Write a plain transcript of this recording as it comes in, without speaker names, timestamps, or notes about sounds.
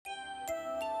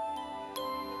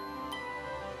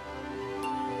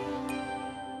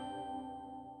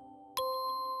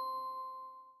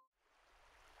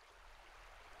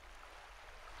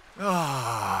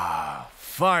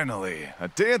Finally, a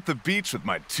day at the beach with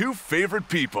my two favorite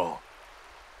people.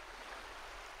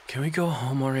 Can we go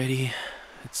home already?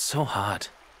 It's so hot.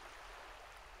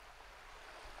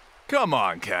 Come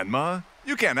on, Kenma.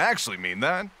 You can't actually mean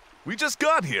that. We just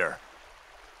got here.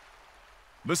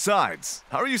 Besides,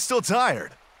 how are you still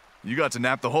tired? You got to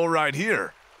nap the whole ride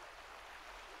here.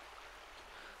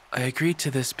 I agreed to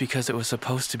this because it was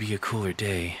supposed to be a cooler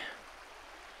day.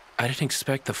 I didn't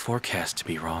expect the forecast to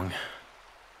be wrong.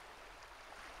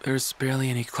 There's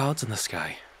barely any clouds in the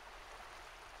sky.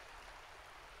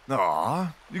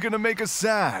 Aw, you're gonna make us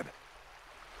sad.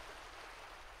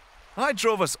 I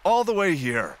drove us all the way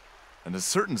here, and a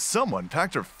certain someone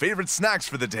packed her favorite snacks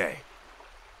for the day.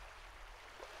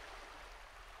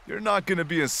 You're not gonna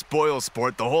be a spoil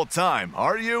sport the whole time,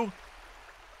 are you?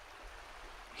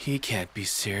 He can't be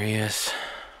serious.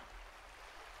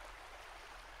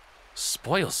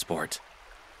 Spoil sport?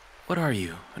 What are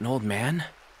you, an old man?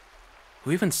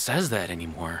 Who even says that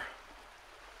anymore?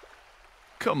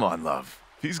 Come on, love.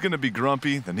 If he's gonna be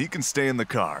grumpy, then he can stay in the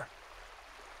car.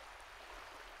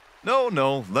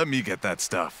 No, let me get that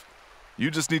stuff.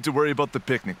 You just need to worry about the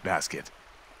picnic basket.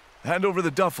 Hand over the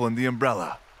duffel and the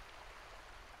umbrella.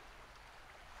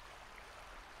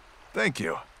 Thank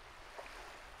you.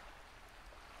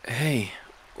 Hey,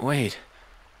 wait.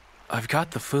 I've got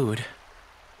the food.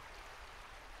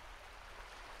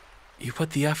 You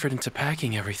put the effort into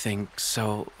packing everything,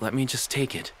 so let me just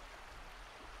take it.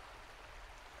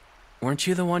 Weren't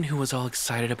you the one who was all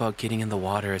excited about getting in the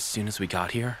water as soon as we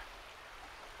got here?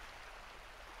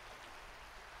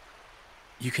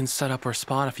 You can set up our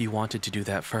spot if you wanted to do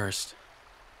that first.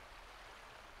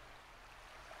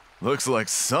 Looks like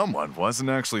someone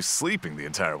wasn't actually sleeping the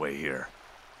entire way here.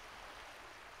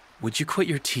 Would you quit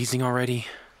your teasing already?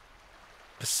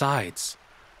 Besides,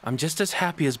 I'm just as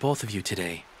happy as both of you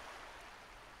today.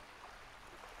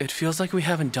 It feels like we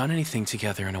haven't done anything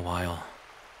together in a while.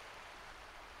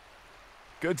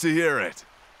 Good to hear it.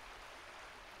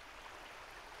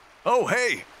 Oh,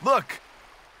 hey, look!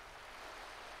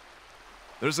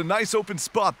 There's a nice open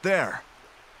spot there.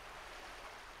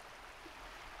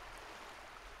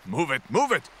 Move it,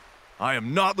 move it! I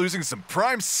am not losing some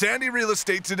prime sandy real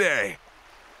estate today.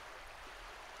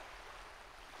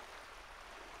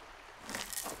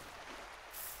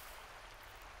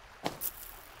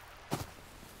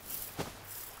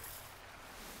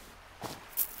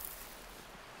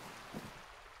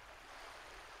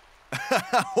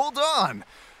 Hold on!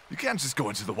 You can't just go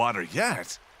into the water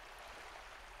yet.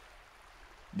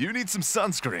 You need some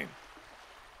sunscreen.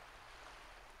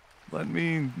 Let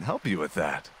me help you with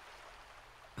that.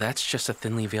 That's just a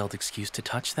thinly veiled excuse to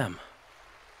touch them.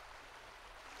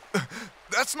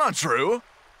 That's not true!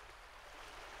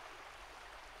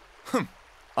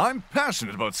 I'm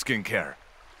passionate about skincare,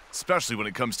 especially when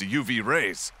it comes to UV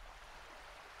rays.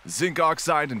 Zinc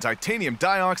oxide and titanium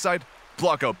dioxide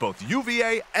block out both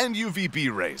UVA and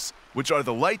UVB rays, which are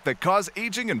the light that cause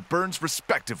aging and burns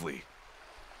respectively.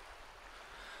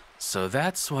 So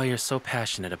that's why you're so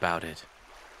passionate about it.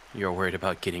 You're worried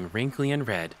about getting wrinkly and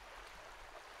red.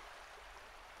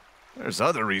 There's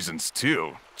other reasons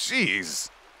too.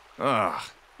 Jeez. Ugh,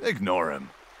 ignore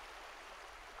him.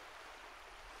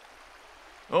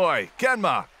 Oi,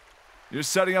 Kenma! You're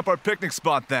setting up our picnic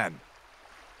spot then.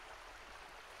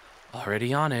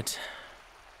 Already on it.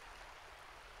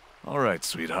 All right,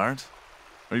 sweetheart.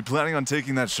 Are you planning on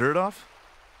taking that shirt off?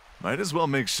 Might as well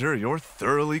make sure you're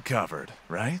thoroughly covered,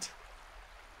 right?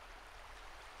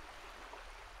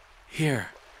 Here,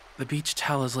 the beach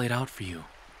towel is laid out for you.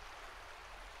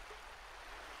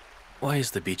 Why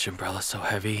is the beach umbrella so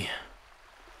heavy?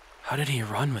 How did he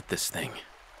run with this thing?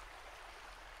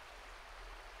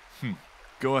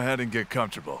 Go ahead and get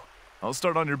comfortable. I'll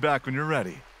start on your back when you're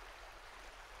ready.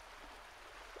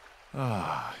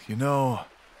 You know,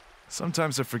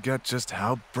 sometimes I forget just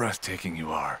how breathtaking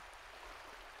you are.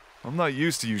 I'm not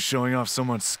used to you showing off so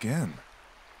much skin.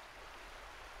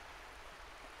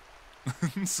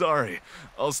 Sorry,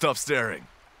 I'll stop staring.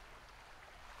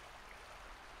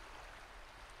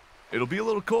 It'll be a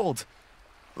little cold.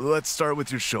 Let's start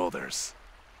with your shoulders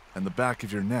and the back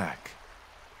of your neck.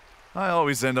 I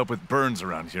always end up with burns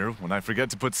around here when I forget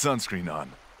to put sunscreen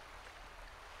on.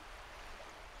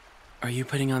 Are you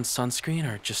putting on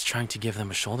sunscreen or just trying to give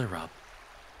them a shoulder rub?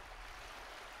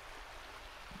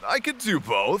 I could do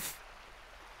both.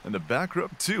 And a back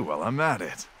rub too while I'm at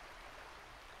it.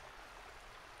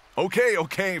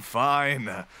 Okay, fine.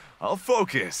 I'll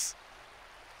focus.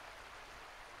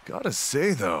 Gotta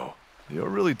say though, you're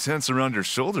really tense around your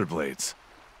shoulder blades.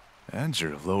 And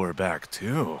your lower back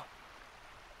too.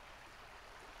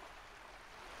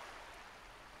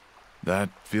 That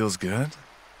feels good?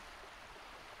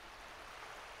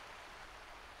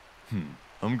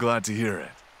 I'm glad to hear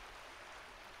it.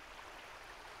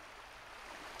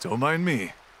 Don't mind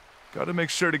me. Gotta make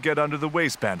sure to get under the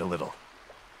waistband a little.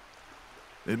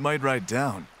 It might ride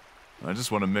down. I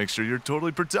just want to make sure you're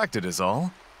totally protected is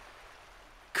all.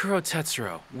 Kuro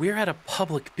Tetsuro, we're at a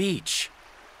public beach.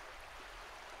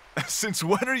 Since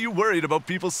when are you worried about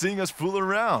people seeing us fool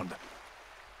around?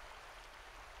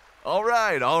 All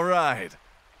right.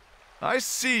 I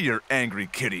see your angry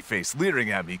kitty face leering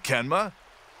at me, Kenma.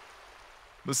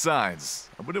 Besides,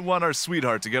 I wouldn't want our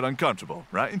sweetheart to get uncomfortable,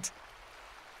 right?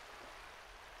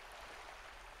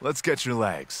 Let's get your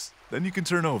legs, then you can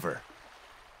turn over.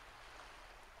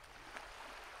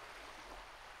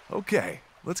 Okay,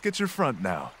 let's get your front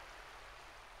now.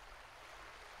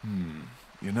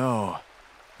 You know,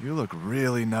 you look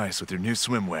really nice with your new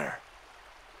swimwear.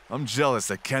 I'm jealous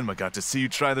that Kenma got to see you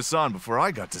try this on before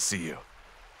I got to see you.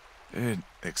 It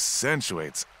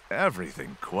accentuates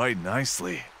everything quite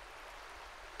nicely.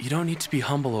 You don't need to be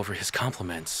humble over his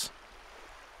compliments.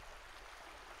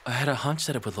 I had a hunch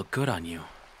that it would look good on you.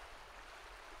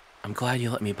 I'm glad you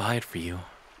let me buy it for you.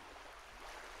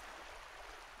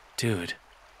 Dude,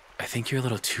 I think you're a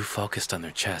little too focused on their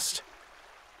chest.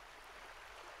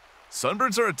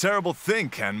 Sunburns are a terrible thing,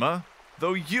 Kenma.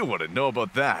 Though you wouldn't know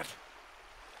about that.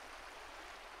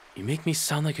 You make me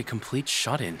sound like a complete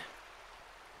shut-in.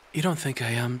 You don't think I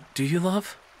am, do you,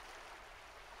 love?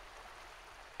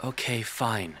 Okay,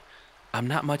 fine. I'm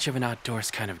not much of an outdoors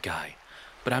kind of guy,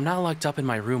 but I'm not locked up in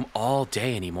my room all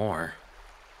day anymore.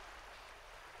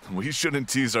 We shouldn't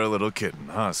tease our little kitten,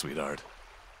 huh, sweetheart?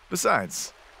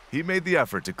 Besides, he made the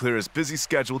effort to clear his busy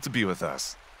schedule to be with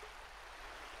us.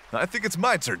 I think it's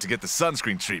my turn to get the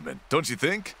sunscreen treatment, don't you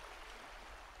think?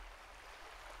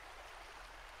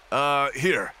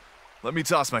 Here. Let me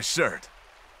toss my shirt.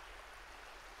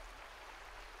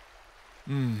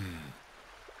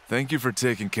 Thank you for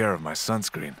taking care of my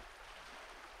sunscreen.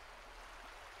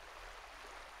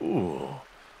 Ooh.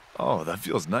 Oh, that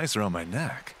feels nice around my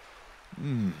neck.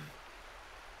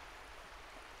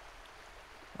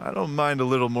 I don't mind a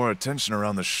little more attention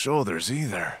around the shoulders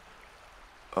either.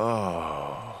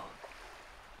 Oh.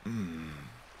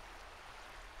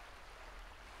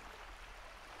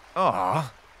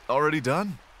 Aw, already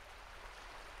done?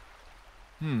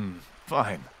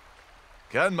 Fine.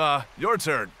 Kenma, your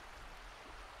turn.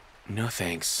 No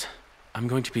thanks. I'm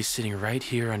going to be sitting right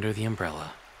here under the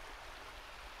umbrella.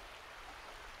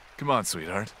 Come on,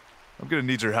 sweetheart. I'm gonna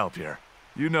need your help here.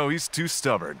 You know he's too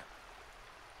stubborn.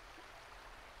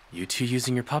 You two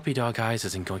using your puppy dog eyes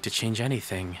isn't going to change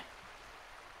anything.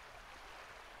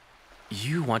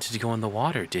 You wanted to go in the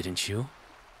water, didn't you?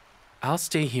 I'll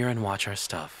stay here and watch our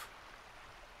stuff.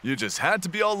 You just had to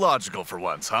be all logical for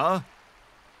once, huh?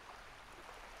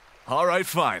 All right,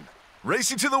 fine.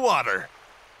 Race you to the water.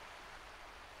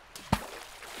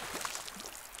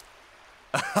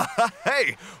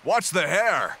 Hey, watch the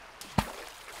hair.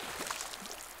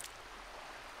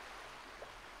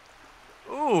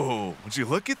 Ooh, would you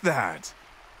look at that?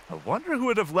 I wonder who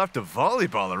would have left a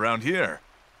volleyball around here.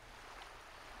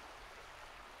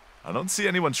 I don't see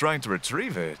anyone trying to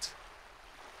retrieve it.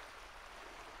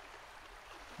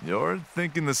 You're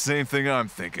thinking the same thing I'm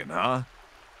thinking, huh?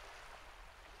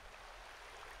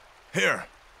 Here,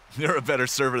 you're a better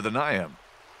server than I am.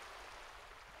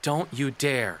 Don't you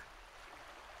dare.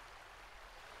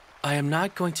 I am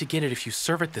not going to get it if you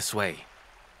serve it this way.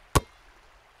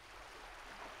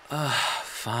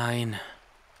 Fine.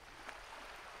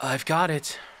 I've got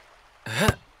it.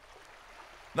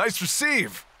 Nice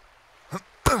receive.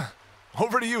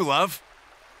 Over to you, love.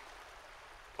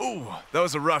 Ooh, that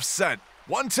was a rough set.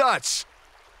 One touch.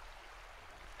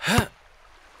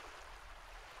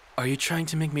 Are you trying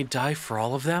to make me die for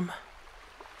all of them?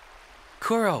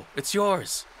 Kuroo, it's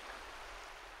yours.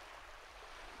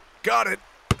 Got it.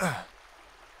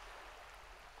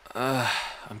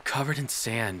 I'm covered in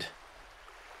sand.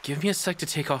 Give me a sec to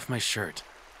take off my shirt.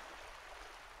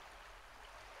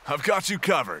 I've got you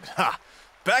covered. Ha!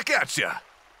 Back at ya.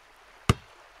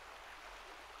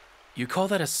 You call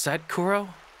that a set, Kuroo?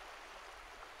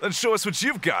 Then show us what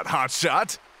you've got,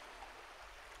 hotshot.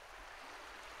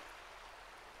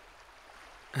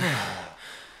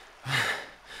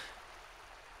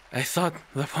 I thought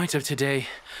the point of today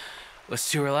was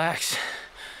to relax.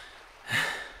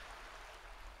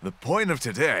 The point of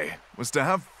today was to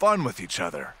have fun with each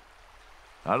other.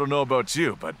 I don't know about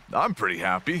you, but I'm pretty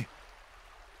happy.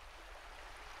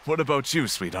 What about you,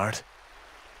 sweetheart?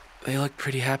 They look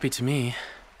pretty happy to me.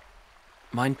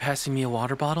 Mind passing me a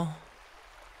water bottle?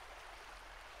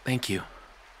 Thank you.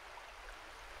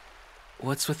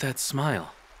 What's with that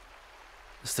smile?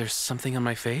 Is there something on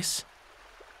my face?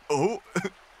 Oh,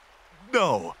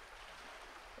 No.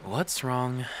 What's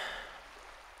wrong?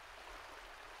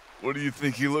 What do you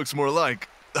think he looks more like?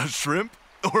 A shrimp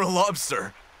or a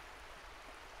lobster?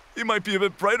 He might be a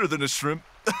bit brighter than a shrimp.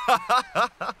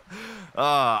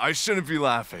 I shouldn't be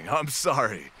laughing. I'm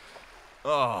sorry.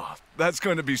 Oh, that's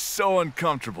going to be so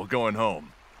uncomfortable going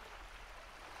home.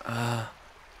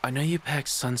 I know you packed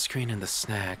sunscreen and the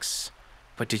snacks,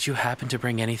 but did you happen to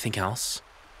bring anything else?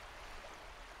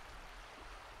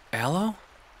 Aloe?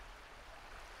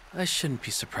 I shouldn't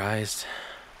be surprised.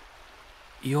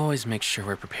 You always make sure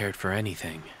we're prepared for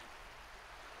anything.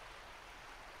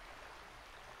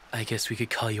 I guess we could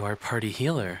call you our party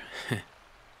healer.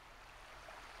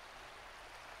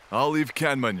 I'll leave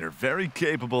Kenma in your very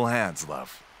capable hands,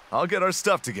 love. I'll get our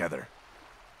stuff together.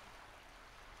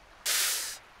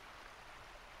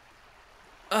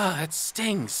 It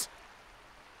stings.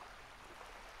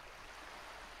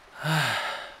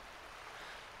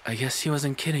 I guess he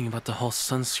wasn't kidding about the whole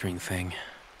sunscreen thing.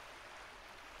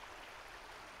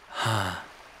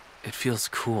 It feels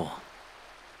cool.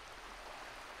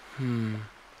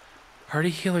 Party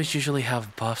healers usually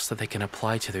have buffs that they can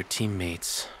apply to their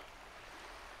teammates.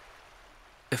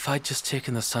 If I'd just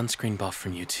taken the sunscreen buff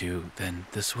from you two, then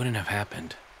this wouldn't have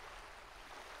happened.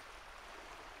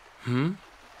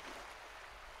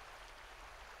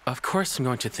 Of course I'm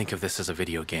going to think of this as a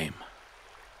video game.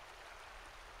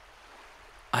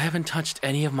 I haven't touched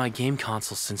any of my game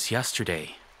consoles since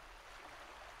yesterday.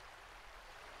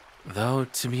 Though,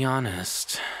 to be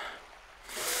honest...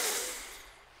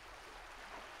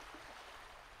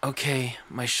 Okay,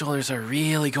 my shoulders are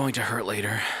really going to hurt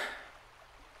later.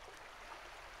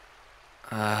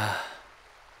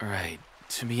 Right.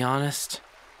 To be honest,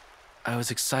 I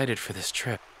was excited for this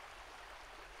trip.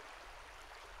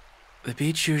 The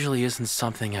beach usually isn't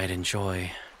something I'd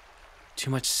enjoy. Too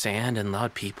much sand and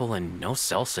loud people and no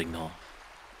cell signal.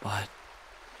 But...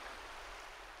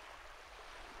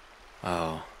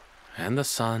 oh, and the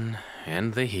sun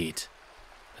and the heat.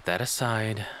 But that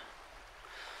aside...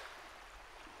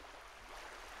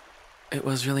 it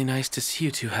was really nice to see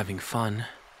you two having fun,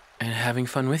 and having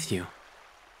fun with you.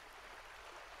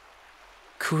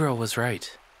 Kuroo was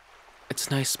right.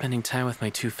 It's nice spending time with my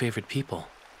two favorite people.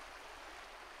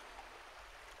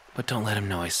 But don't let him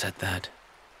know I said that.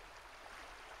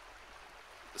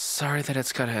 Sorry that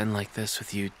it's gotta end like this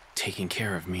with you taking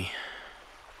care of me.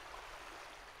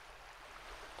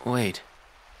 Wait,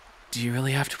 do you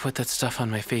really have to put that stuff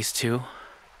on my face too?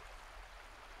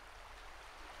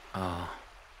 Oh.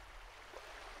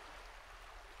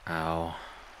 Ow.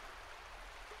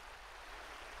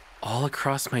 All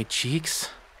across my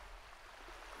cheeks?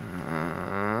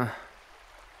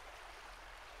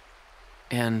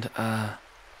 And,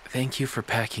 thank you for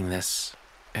packing this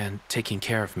and taking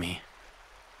care of me.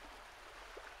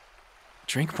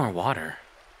 Drink more water.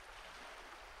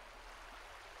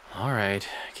 Alright,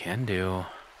 can do.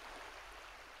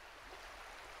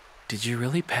 Did you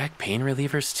really pack pain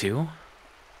relievers too?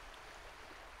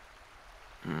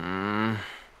 Do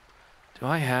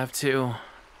I have to?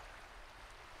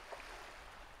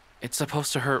 It's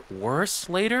supposed to hurt worse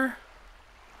later?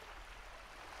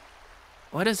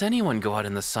 Why does anyone go out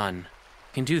in the sun?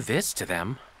 Can do this to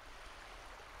them.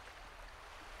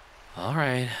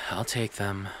 Alright, I'll take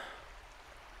them.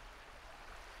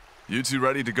 You two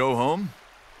ready to go home?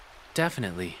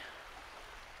 Definitely.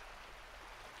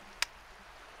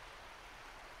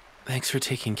 Thanks for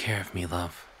taking care of me,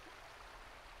 love.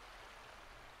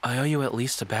 I owe you at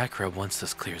least a back rub once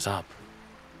this clears up.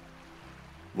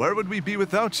 Where would we be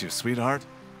without you, sweetheart?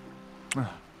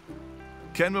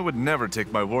 Kenma would never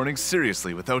take my warning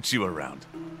seriously without you around.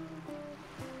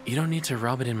 You don't need to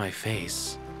rub it in my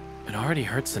face. It already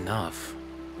hurts enough.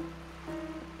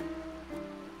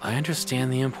 I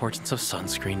understand the importance of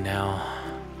sunscreen now.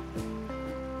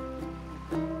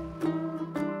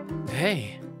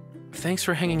 Hey, thanks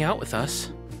for hanging out with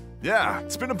us. Yeah,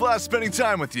 it's been a blast spending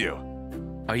time with you.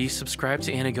 Are you subscribed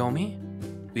to Anigomi?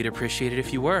 We'd appreciate it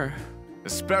if you were.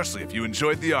 Especially if you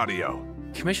enjoyed the audio.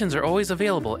 Commissions are always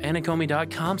available at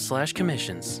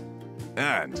anigomi.com/commissions.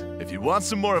 And if you want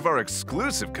some more of our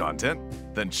exclusive content,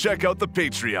 then check out the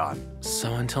Patreon.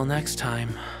 So until next time,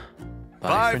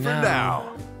 Bye for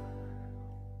now.